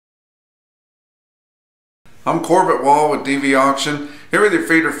I'm Corbett Wall with DV Auction, here with your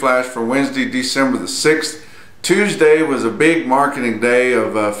feeder flash for Wednesday, December the 6th. Tuesday was a big marketing day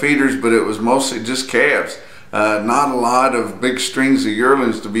of feeders, but it was mostly just calves. Not a lot of big strings of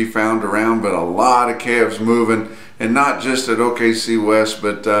yearlings to be found around, but a lot of calves moving, and not just at OKC West,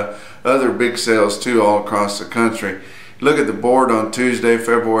 but other big sales too all across the country. Look at the board on Tuesday.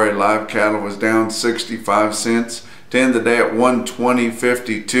 February live cattle was down 65 cents to end the day at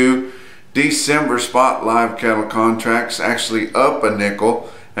 120.52. December spot live cattle contracts actually up a nickel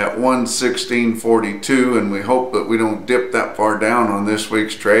at 116.42, and we hope that we don't dip that far down on this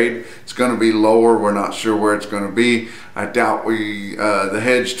week's trade. It's going to be lower. We're not sure where it's going to be. I doubt the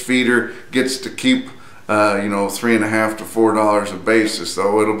hedged feeder gets to keep $3.50 to $4 a basis,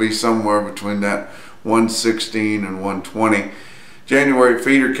 though it'll be somewhere between that 116 and 120. January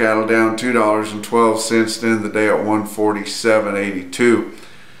feeder cattle down $2.12 to end the day at 147.82.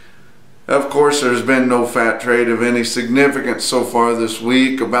 Of course, there's been no fat trade of any significance so far this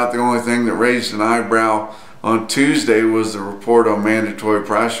week. About the only thing that raised an eyebrow on Tuesday was the report on mandatory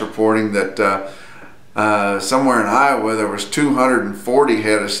price reporting that somewhere in Iowa there was 240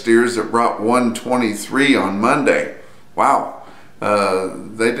 head of steers that brought 123 on Monday. Wow,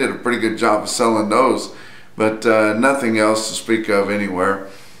 they did a pretty good job of selling those, but nothing else to speak of anywhere.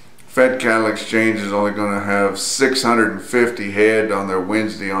 Fed Cattle Exchange is only going to have 650 head on their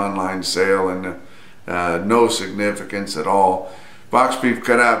Wednesday online sale, and no significance at all. Box beef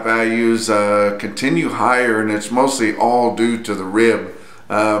cutout values continue higher, and it's mostly all due to the rib.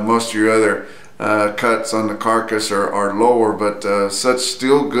 Most of your other cuts on the carcass are lower, but such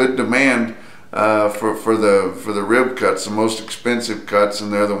still good demand for the rib cuts, the most expensive cuts,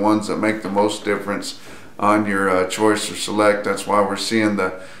 and they're the ones that make the most difference on your choice or select. That's why we're seeing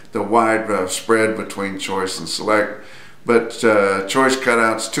the wide spread between choice and select. But choice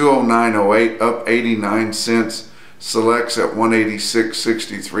cutouts 209.08 up 89 cents. Selects at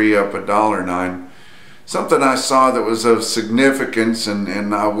 186.63 up $1.09. Something I saw that was of significance,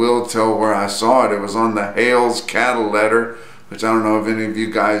 and I will tell where I saw it. It was on the Hales Cattle Letter, which I don't know if any of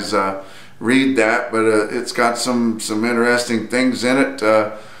you guys read that, but it's got some interesting things in it.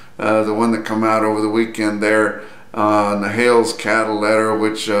 The one that come out over the weekend there on the Hales Cattle Letter,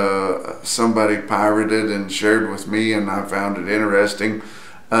 which somebody pirated and shared with me, and I found it interesting.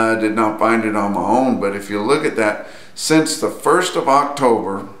 Did not find it on my own, but if you look at that, since the 1st of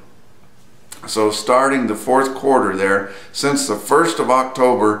October, so starting the fourth quarter there, since the 1st of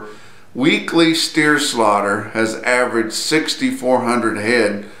October, weekly steer slaughter has averaged 6,400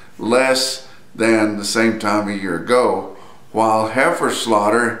 head less than the same time a year ago, while heifer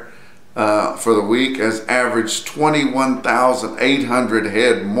slaughter for the week has averaged 21,800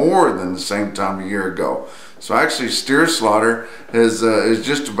 head more than the same time a year ago. So actually steer slaughter is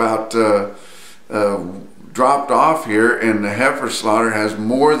just about dropped off here, and the heifer slaughter has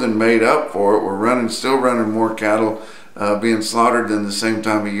more than made up for it. We're still running more cattle being slaughtered than the same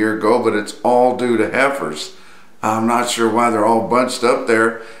time a year ago, but it's all due to heifers. I'm not sure why they're all bunched up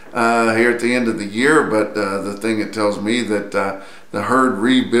there here at the end of the year, but the thing it tells me that the herd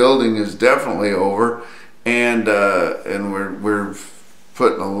rebuilding is definitely over, and we're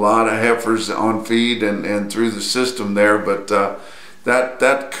putting a lot of heifers on feed and through the system there, but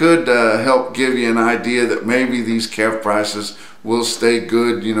that could help give you an idea that maybe these calf prices will stay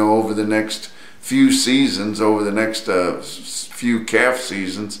good, over the next few seasons, over the next few calf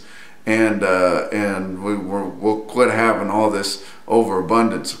seasons, and we'll quit having all this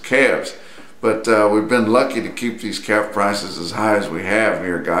overabundance of calves. But we've been lucky to keep these calf prices as high as we have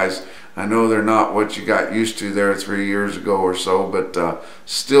here, guys. I know they're not what you got used to there 3 years ago or so, but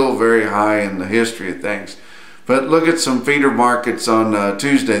still very high in the history of things. But look at some feeder markets on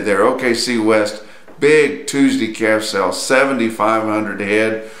Tuesday there. OKC West, big Tuesday calf sale, 7,500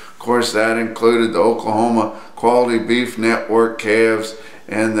 head. Of course, that included the Oklahoma Quality Beef Network calves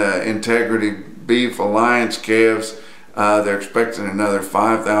and the Integrity Beef Alliance calves. They're expecting another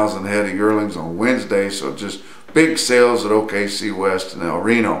 5,000 head of yearlings on Wednesday, so just big sales at OKC West and El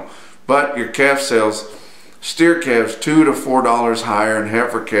Reno. But your calf sales, steer calves $2 to $4 higher, and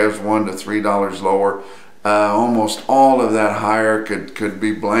heifer calves $1 to $3 lower. Almost all of that higher could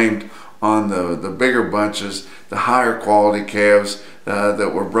be blamed on the bigger bunches, the higher quality calves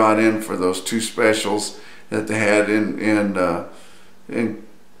that were brought in for those two specials that they had in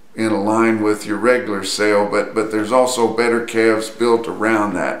line with your regular sale, but there's also better calves built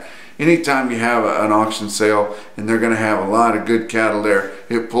around that. Anytime you have an auction sale and they're going to have a lot of good cattle there,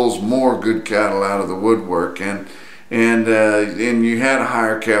 it pulls more good cattle out of the woodwork, and you had a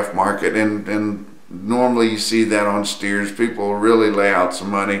higher calf market, and Normally you see that on steers. People really lay out some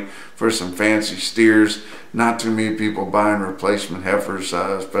money for some fancy steers. Not too many people buying replacement heifers,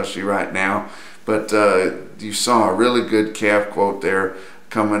 especially right now. But you saw a really good calf quote there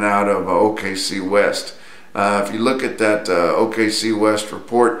coming out of OKC West. If you look at that OKC West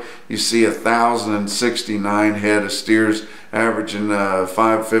report, you see 1,069 head of steers averaging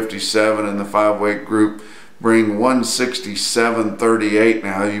 557 in the 5-weight group, bring 167.38.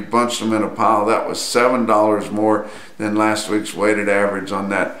 Now you bunched them in a pile. That was $7 more than last week's weighted average on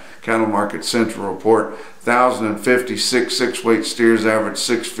that Cattle Market Central report. 1,056 6-weight steers averaged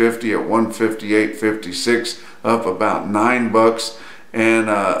 650 at 158.56, up about $9. And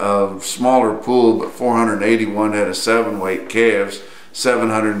a smaller pool, but 481 head of 7-weight calves,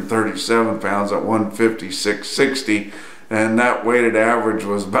 737 pounds at 156.60, and that weighted average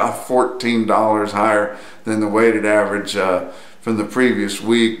was about $14 higher than the weighted average from the previous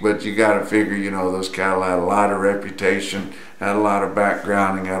week. But you got to figure, you know, those cattle had a lot of reputation, had a lot of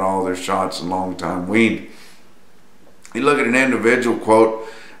background, and got all their shots and long time weaned. You look at an individual quote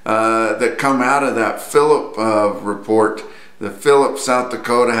that come out of that Phillip report. The Phillip, South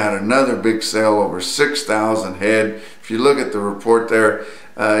Dakota, had another big sale, over 6,000 head. If you look at the report there,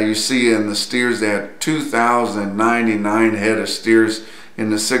 you see in the steers they had 2,099 head of steers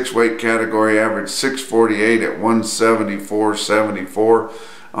in the 6-weight category, average 648 at 174.74.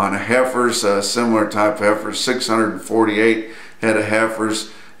 On a heifers, similar type heifers, 648 head of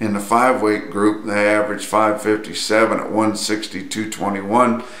heifers. In the 5-weight group, they averaged 557 at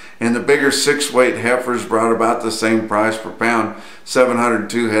 162.21. And the bigger 6-weight heifers brought about the same price per pound.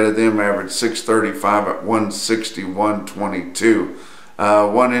 702 head of them averaged 635 at 161.22.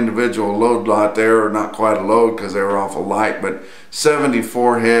 One individual load lot there, or not quite a load because they were awful light, but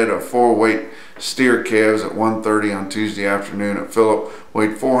 74 head of 4-weight steer calves at 1:30 on Tuesday afternoon at Phillip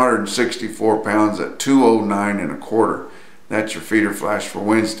weighed 464 pounds at 209 1/4. That's your feeder flash for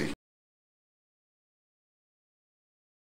Wednesday.